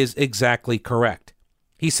Housley is exactly correct.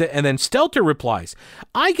 He said, and then Stelter replies,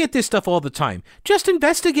 I get this stuff all the time. Just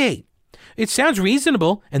investigate. It sounds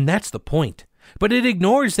reasonable, and that's the point. But it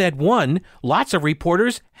ignores that, one, lots of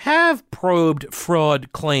reporters have probed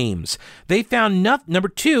fraud claims. They found number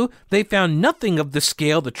two, they found nothing of the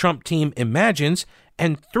scale the Trump team imagines.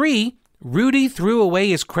 And three, Rudy threw away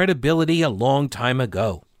his credibility a long time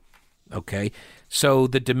ago. Okay, so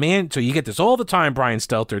you get this all the time, Brian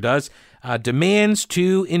Stelter does, demands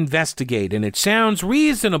to investigate. And it sounds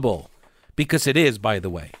reasonable, because it is, by the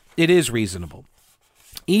way. It is reasonable.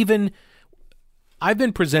 Even I've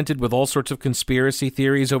been presented with all sorts of conspiracy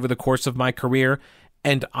theories over the course of my career,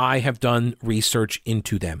 and I have done research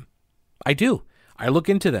into them. I do. I look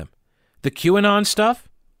into them. The QAnon stuff,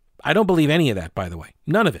 I don't believe any of that, by the way.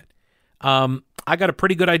 None of it. I got a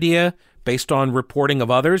pretty good idea based on reporting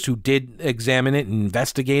of others who did examine it and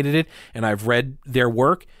investigated it, and I've read their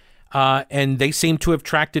work, and they seem to have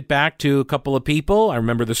tracked it back to a couple of people. I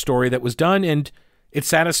remember the story that was done, and it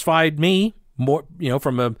satisfied me. More,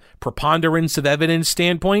 from a preponderance of evidence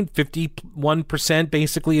standpoint, 51%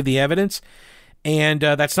 basically of the evidence. And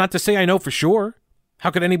that's not to say I know for sure.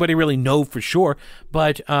 How could anybody really know for sure?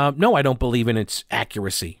 But no, I don't believe in its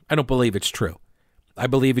accuracy. I don't believe it's true. I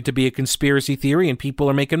believe it to be a conspiracy theory, and people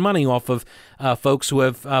are making money off of folks who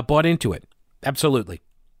have bought into it. Absolutely.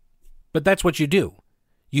 But that's what you do.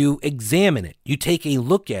 You examine it. You take a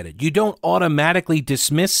look at it. You don't automatically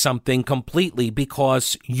dismiss something completely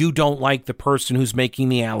because you don't like the person who's making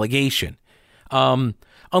the allegation. I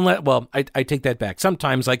take that back.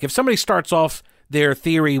 Sometimes, like if somebody starts off their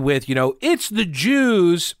theory with, it's the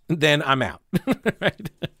Jews, then I'm out. Right?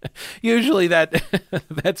 Usually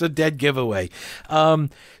that's a dead giveaway.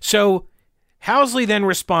 So Housley then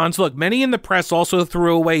responds, look, many in the press also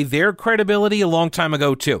threw away their credibility a long time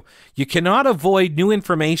ago, too. You cannot avoid new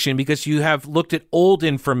information because you have looked at old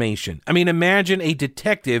information. I mean, imagine a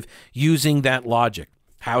detective using that logic.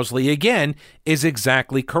 Housley, again, is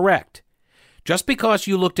exactly correct. Just because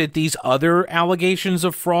you looked at these other allegations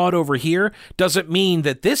of fraud over here doesn't mean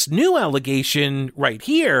that this new allegation right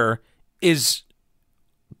here is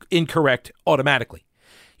incorrect automatically.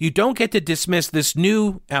 You don't get to dismiss this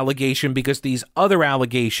new allegation because these other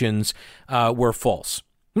allegations were false.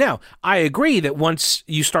 Now, I agree that once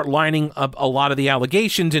you start lining up a lot of the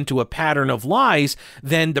allegations into a pattern of lies,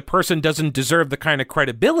 then the person doesn't deserve the kind of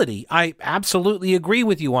credibility. I absolutely agree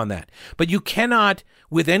with you on that. But you cannot,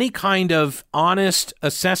 with any kind of honest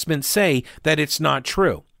assessment, say that it's not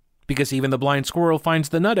true. Because even the blind squirrel finds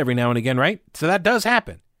the nut every now and again, right? So that does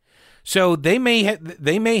happen. So they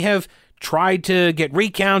may have tried to get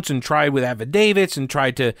recounts and tried with affidavits and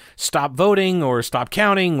tried to stop voting or stop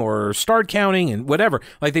counting or start counting and whatever.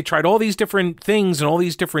 Like they tried all these different things in all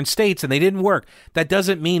these different states and they didn't work. That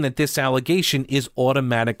doesn't mean that this allegation is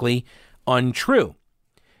automatically untrue.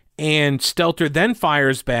 And Stelter then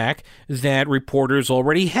fires back that reporters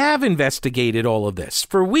already have investigated all of this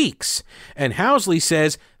for weeks. And Housley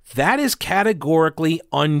says that is categorically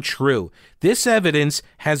untrue. This evidence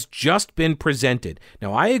has just been presented.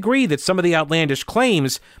 Now, I agree that some of the outlandish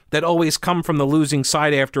claims that always come from the losing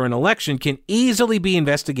side after an election can easily be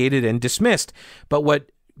investigated and dismissed. But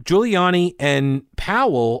what Giuliani and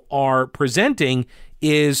Powell are presenting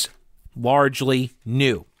is largely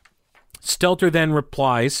new. Stelter then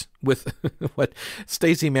replies with what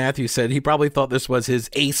Stacey Matthews said. He probably thought this was his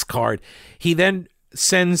ace card. He then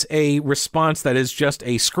sends a response that is just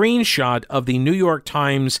a screenshot of the New York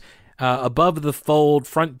Times above the fold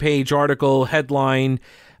front page article headline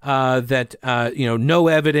that no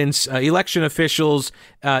evidence. Election officials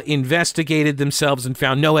investigated themselves and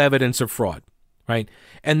found no evidence of fraud. Right,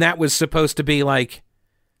 and that was supposed to be like,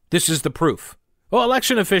 this is the proof. Well,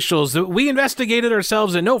 election officials, we investigated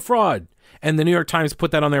ourselves and no fraud. And the New York Times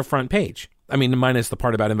put that on their front page. I mean, minus the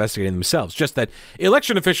part about investigating themselves. Just that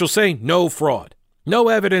election officials say no fraud. No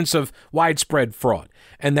evidence of widespread fraud.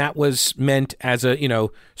 And that was meant as a,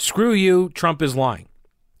 screw you, Trump is lying.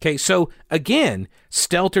 Okay, so again,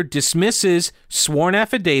 Stelter dismisses sworn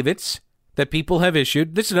affidavits that people have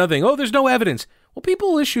issued. This is another thing. Oh, there's no evidence. Well,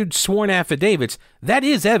 people issued sworn affidavits. That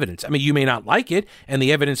is evidence. I mean, you may not like it, and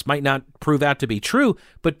the evidence might not prove out to be true,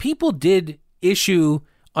 but people did issue,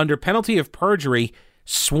 under penalty of perjury,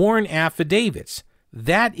 sworn affidavits.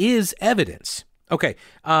 That is evidence. Okay,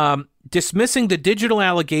 dismissing the digital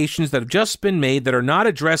allegations that have just been made that are not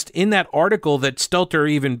addressed in that article that Stelter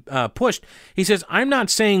even pushed. He says, I'm not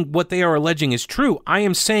saying what they are alleging is true. I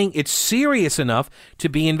am saying it's serious enough to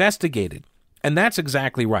be investigated. And that's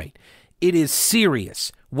exactly right. It is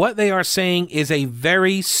serious. What they are saying is a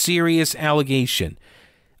very serious allegation.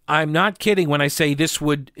 I'm not kidding when I say this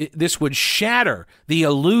would shatter the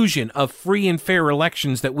illusion of free and fair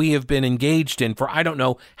elections that we have been engaged in for I don't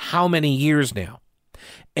know how many years now.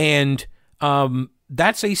 And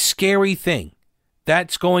that's a scary thing.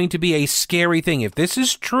 That's going to be a scary thing. If this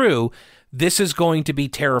is true, this is going to be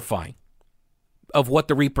terrifying of what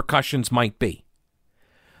the repercussions might be.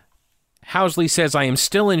 Housley says, I am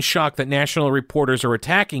still in shock that national reporters are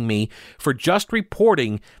attacking me for just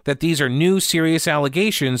reporting that these are new serious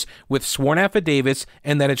allegations with sworn affidavits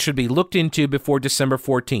and that it should be looked into before December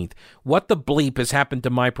 14th. What the bleep has happened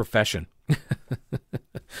to my profession?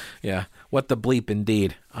 Yeah, what the bleep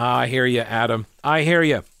indeed. I hear you, Adam. I hear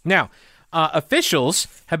you. Now, officials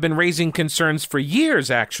have been raising concerns for years,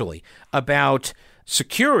 actually, about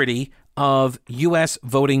security of U.S.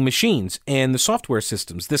 voting machines and the software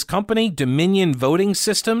systems. This company, Dominion Voting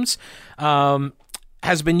Systems,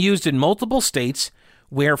 has been used in multiple states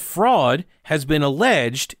where fraud has been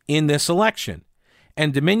alleged in this election.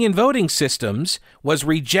 And Dominion Voting Systems was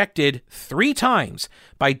rejected 3 times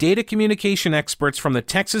by data communication experts from the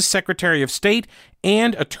Texas Secretary of State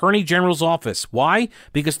and Attorney General's office. Why?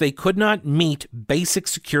 Because they could not meet basic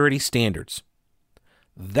security standards.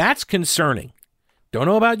 That's concerning. Don't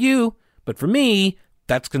know about you, but for me,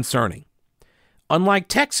 that's concerning. Unlike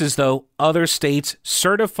Texas, though, other states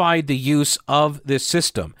certified the use of this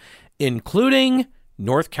system, including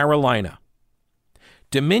North Carolina.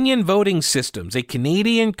 Dominion Voting Systems, a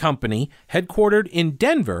Canadian company headquartered in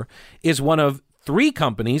Denver, is one of 3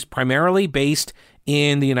 companies primarily based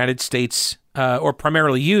in the United States, or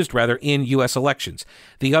primarily used, rather, in U.S. elections.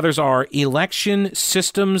 The others are Election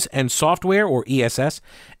Systems and Software, or ESS,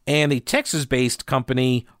 and the Texas-based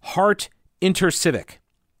company Hart InterCivic.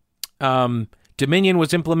 Dominion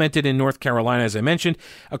was implemented in North Carolina, as I mentioned.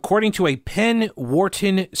 According to a Penn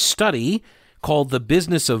Wharton study called The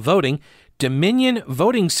Business of Voting, Dominion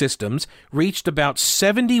Voting Systems reached about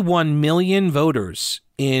 71 million voters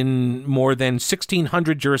in more than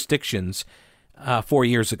 1,600 jurisdictions 4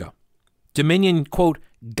 years ago. Dominion, quote,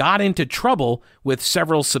 got into trouble with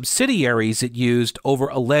several subsidiaries it used over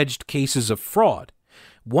alleged cases of fraud.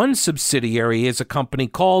 One subsidiary is a company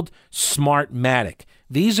called Smartmatic.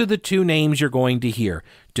 These are the two names you're going to hear,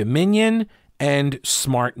 Dominion and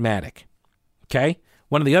Smartmatic. Okay?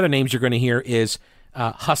 One of the other names you're going to hear is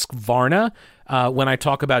Husqvarna. When I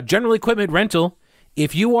talk about general equipment rental,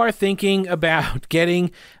 if you are thinking about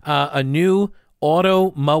getting a new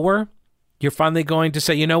auto mower, you're finally going to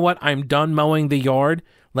say, you know what, I'm done mowing the yard.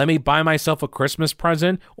 Let me buy myself a Christmas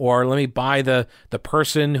present, or let me buy the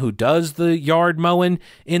person who does the yard mowing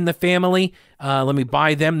in the family. Let me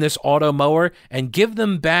buy them this auto mower and give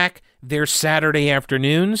them back their Saturday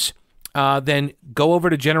afternoons. Then go over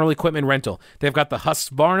to General Equipment Rental. They've got the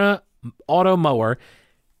Husqvarna auto mower,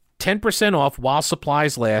 10% off while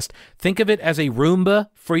supplies last. Think of it as a Roomba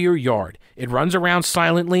for your yard. It runs around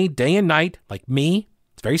silently day and night, like me.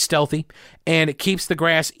 It's very stealthy, and it keeps the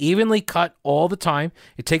grass evenly cut all the time.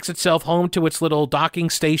 It takes itself home to its little docking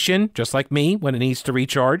station, just like me, when it needs to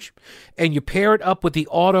recharge. And you pair it up with the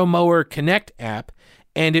Auto Mower Connect app,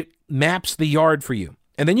 and it maps the yard for you.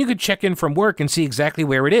 And then you could check in from work and see exactly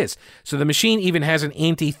where it is. So the machine even has an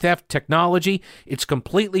anti-theft technology. It's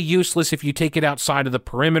completely useless if you take it outside of the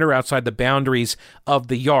perimeter, outside the boundaries of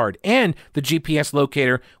the yard. And the GPS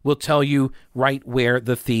locator will tell you right where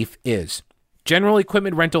the thief is. General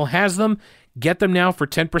Equipment Rental has them. Get them now for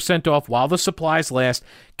 10% off while the supplies last.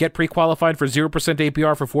 Get pre-qualified for 0%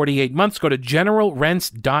 APR for 48 months. Go to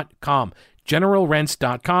GeneralRents.com.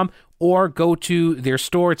 GeneralRents.com, or go to their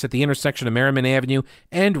store. It's at the intersection of Merriman Avenue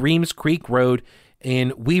and Reems Creek Road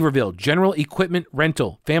in Weaverville. General Equipment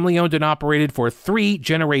Rental, family owned and operated for 3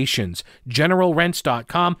 generations.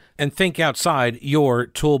 GeneralRents.com, and think outside your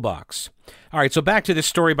toolbox. All right, so back to this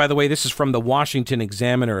story. By the way, this is from the Washington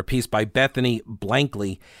Examiner, a piece by Bethany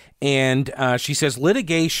Blankley. And she says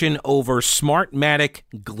litigation over Smartmatic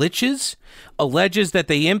glitches alleges that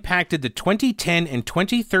they impacted the 2010 and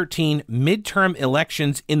 2013 midterm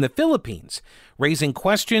elections in the Philippines, raising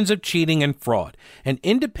questions of cheating and fraud. An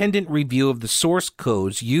independent review of the source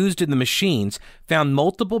codes used in the machines found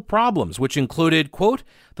multiple problems, which included, quote,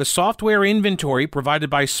 the software inventory provided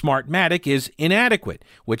by Smartmatic is inadequate,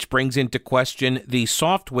 which brings into question the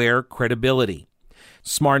software credibility.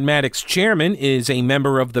 Smartmatic's chairman is a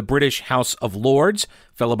member of the British House of Lords,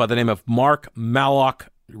 a fellow by the name of Mark Malloch.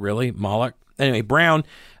 Really? Malloch? Anyway, Brown,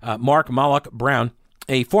 Mark Malloch Brown,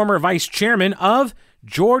 a former vice chairman of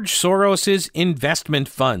George Soros's investment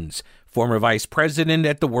funds, former vice president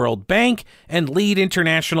at the World Bank, and lead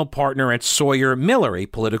international partner at Sawyer Miller, a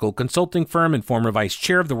political consulting firm, and former vice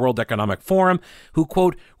chair of the World Economic Forum, who,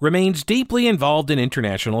 quote, remains deeply involved in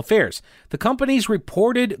international affairs. The company's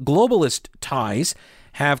reported globalist ties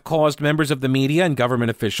have caused members of the media and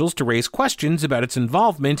government officials to raise questions about its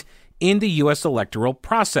involvement in the U.S. electoral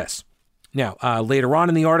process. Now, later on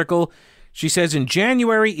in the article, she says, in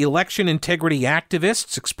January, election integrity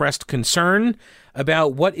activists expressed concern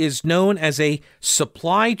about what is known as a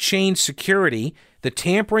supply chain security, the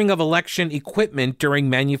tampering of election equipment during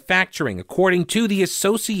manufacturing, according to the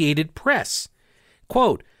Associated Press.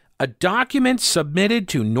 Quote, a document submitted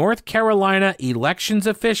to North Carolina elections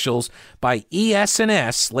officials by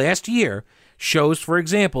ES&S last year shows, for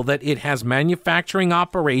example, that it has manufacturing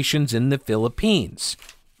operations in the Philippines.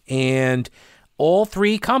 And all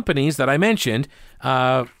 3 companies that I mentioned,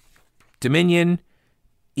 Dominion,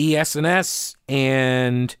 ES&S,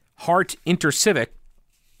 and Hart Intercivic,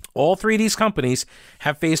 all 3 of these companies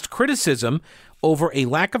have faced criticism over a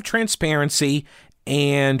lack of transparency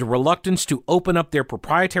and reluctance to open up their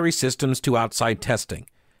proprietary systems to outside testing.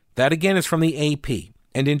 That, again, is from the AP.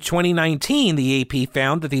 And in 2019, the AP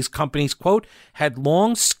found that these companies, quote, had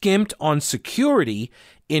long skimped on security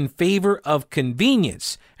in favor of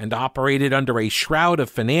convenience and operated under a shroud of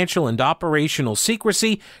financial and operational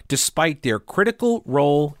secrecy despite their critical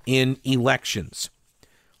role in elections.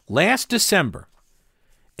 Last December,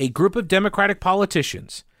 a group of Democratic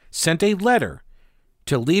politicians sent a letter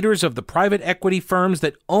to leaders of the private equity firms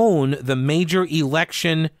that own the major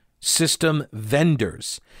election system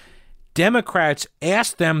vendors. Democrats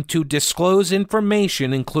asked them to disclose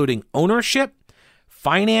information including ownership,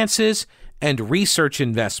 finances, and research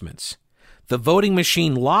investments. The voting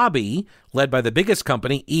machine lobby, led by the biggest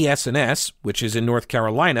company, ES&S, which is in North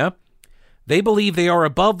Carolina, they believe they are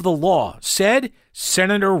above the law, said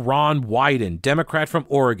Senator Ron Wyden, Democrat from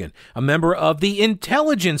Oregon, a member of the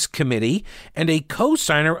Intelligence Committee and a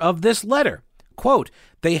co-signer of this letter. Quote,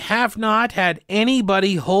 they have not had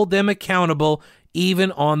anybody hold them accountable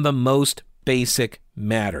even on the most basic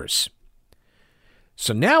matters.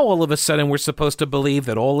 So now all of a sudden we're supposed to believe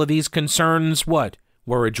that all of these concerns, what,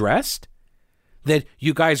 were addressed? that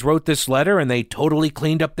you guys wrote this letter and they totally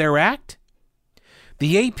cleaned up their act?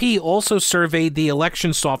 The AP also surveyed the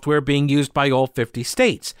election software being used by all 50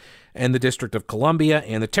 states and the District of Columbia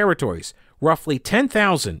and the territories. Roughly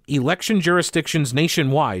 10,000 election jurisdictions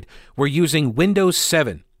nationwide were using Windows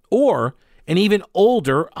 7 or an even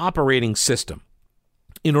older operating system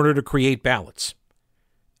in order to create ballots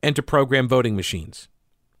and to program voting machines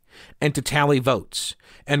and to tally votes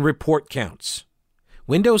and report counts.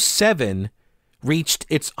 Windows 7 reached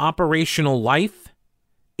its operational life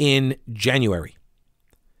in January.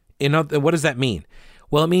 What does that mean?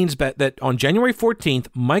 Well, it means that on January 14th,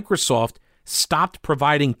 Microsoft stopped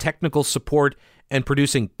providing technical support and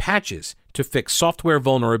producing patches to fix software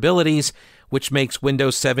vulnerabilities, which makes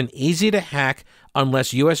Windows 7 easy to hack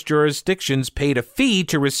unless U.S. jurisdictions paid a fee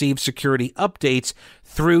to receive security updates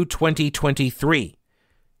through 2023.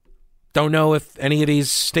 Don't know if any of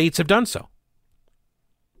these states have done so.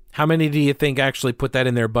 How many do you think actually put that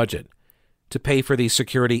in their budget to pay for these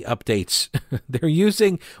security updates? They're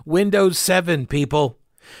using Windows 7, people.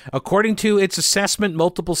 According to its assessment,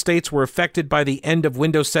 multiple states were affected by the end of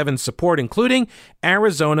Windows 7 support, including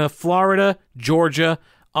Arizona, Florida, Georgia,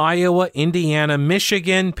 Iowa, Indiana,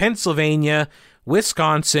 Michigan, Pennsylvania,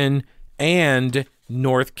 Wisconsin, and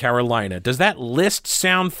North Carolina. Does that list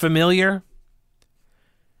sound familiar?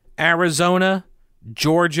 Arizona,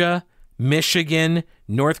 Georgia, Michigan,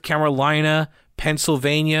 North Carolina,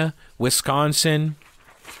 Pennsylvania, Wisconsin.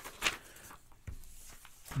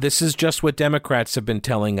 This is just what Democrats have been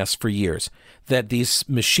telling us for years, that these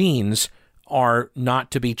machines are not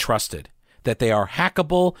to be trusted, that they are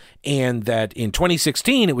hackable, and that in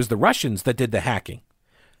 2016 it was the Russians that did the hacking.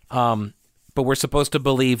 But we're supposed to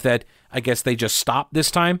believe that, I guess, they just stopped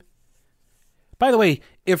this time. By the way,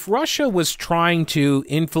 if Russia was trying to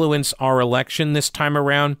influence our election this time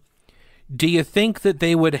around, do you think that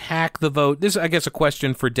they would hack the vote? This is, I guess, a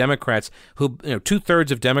question for Democrats who, 2/3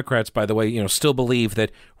 of Democrats, by the way, still believe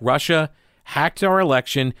that Russia hacked our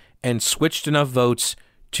election and switched enough votes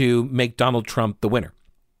to make Donald Trump the winner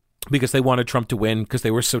because they wanted Trump to win because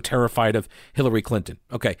they were so terrified of Hillary Clinton.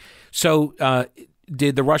 Okay, so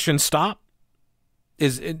did the Russians stop?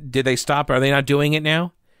 Did they stop? Are they not doing it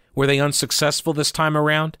now? Were they unsuccessful this time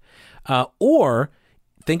around? Or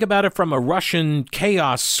think about it from a Russian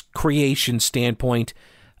chaos creation standpoint.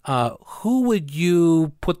 Who would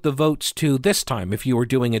you put the votes to this time if you were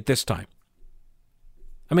doing it this time?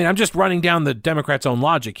 I mean, I'm just running down the Democrats' own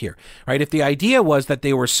logic here, right? If the idea was that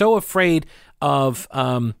they were so afraid of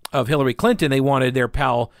Hillary Clinton, they wanted their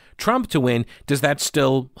pal Trump to win, does that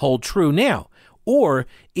still hold true now? Or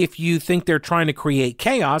if you think they're trying to create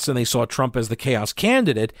chaos and they saw Trump as the chaos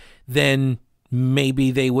candidate, then maybe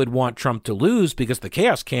they would want Trump to lose because the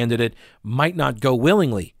chaos candidate might not go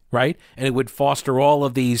willingly, right? And it would foster all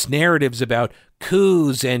of these narratives about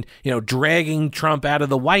coups and, dragging Trump out of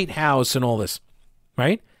the White House and all this,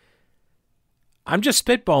 right? I'm just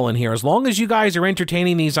spitballing here. As long as you guys are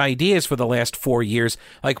entertaining these ideas for the last 4 years,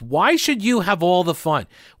 why should you have all the fun?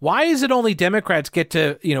 Why is it only Democrats get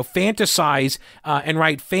to, fantasize and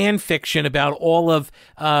write fan fiction about all of,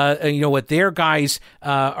 what their guys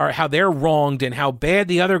are, how they're wronged and how bad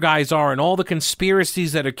the other guys are and all the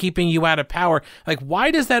conspiracies that are keeping you out of power? Why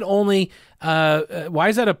does that only, why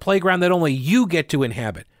is that a playground that only you get to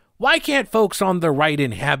inhabit? Why can't folks on the right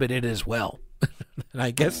inhabit it as well? And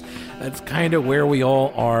I guess that's kind of where we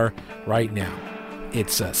all are right now.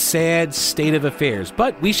 It's a sad state of affairs,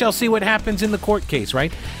 but we shall see what happens in the court case,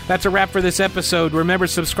 right? That's a wrap for this episode. Remember,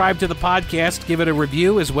 subscribe to the podcast, give it a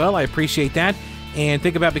review as well. I appreciate that. And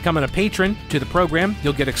think about becoming a patron to the program.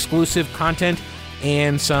 You'll get exclusive content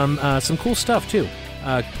and some cool stuff, too.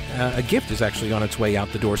 A gift is actually on its way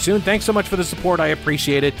out the door soon. Thanks so much for the support. I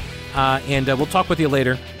appreciate it. And we'll talk with you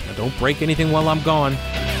later. Now, don't break anything while I'm gone.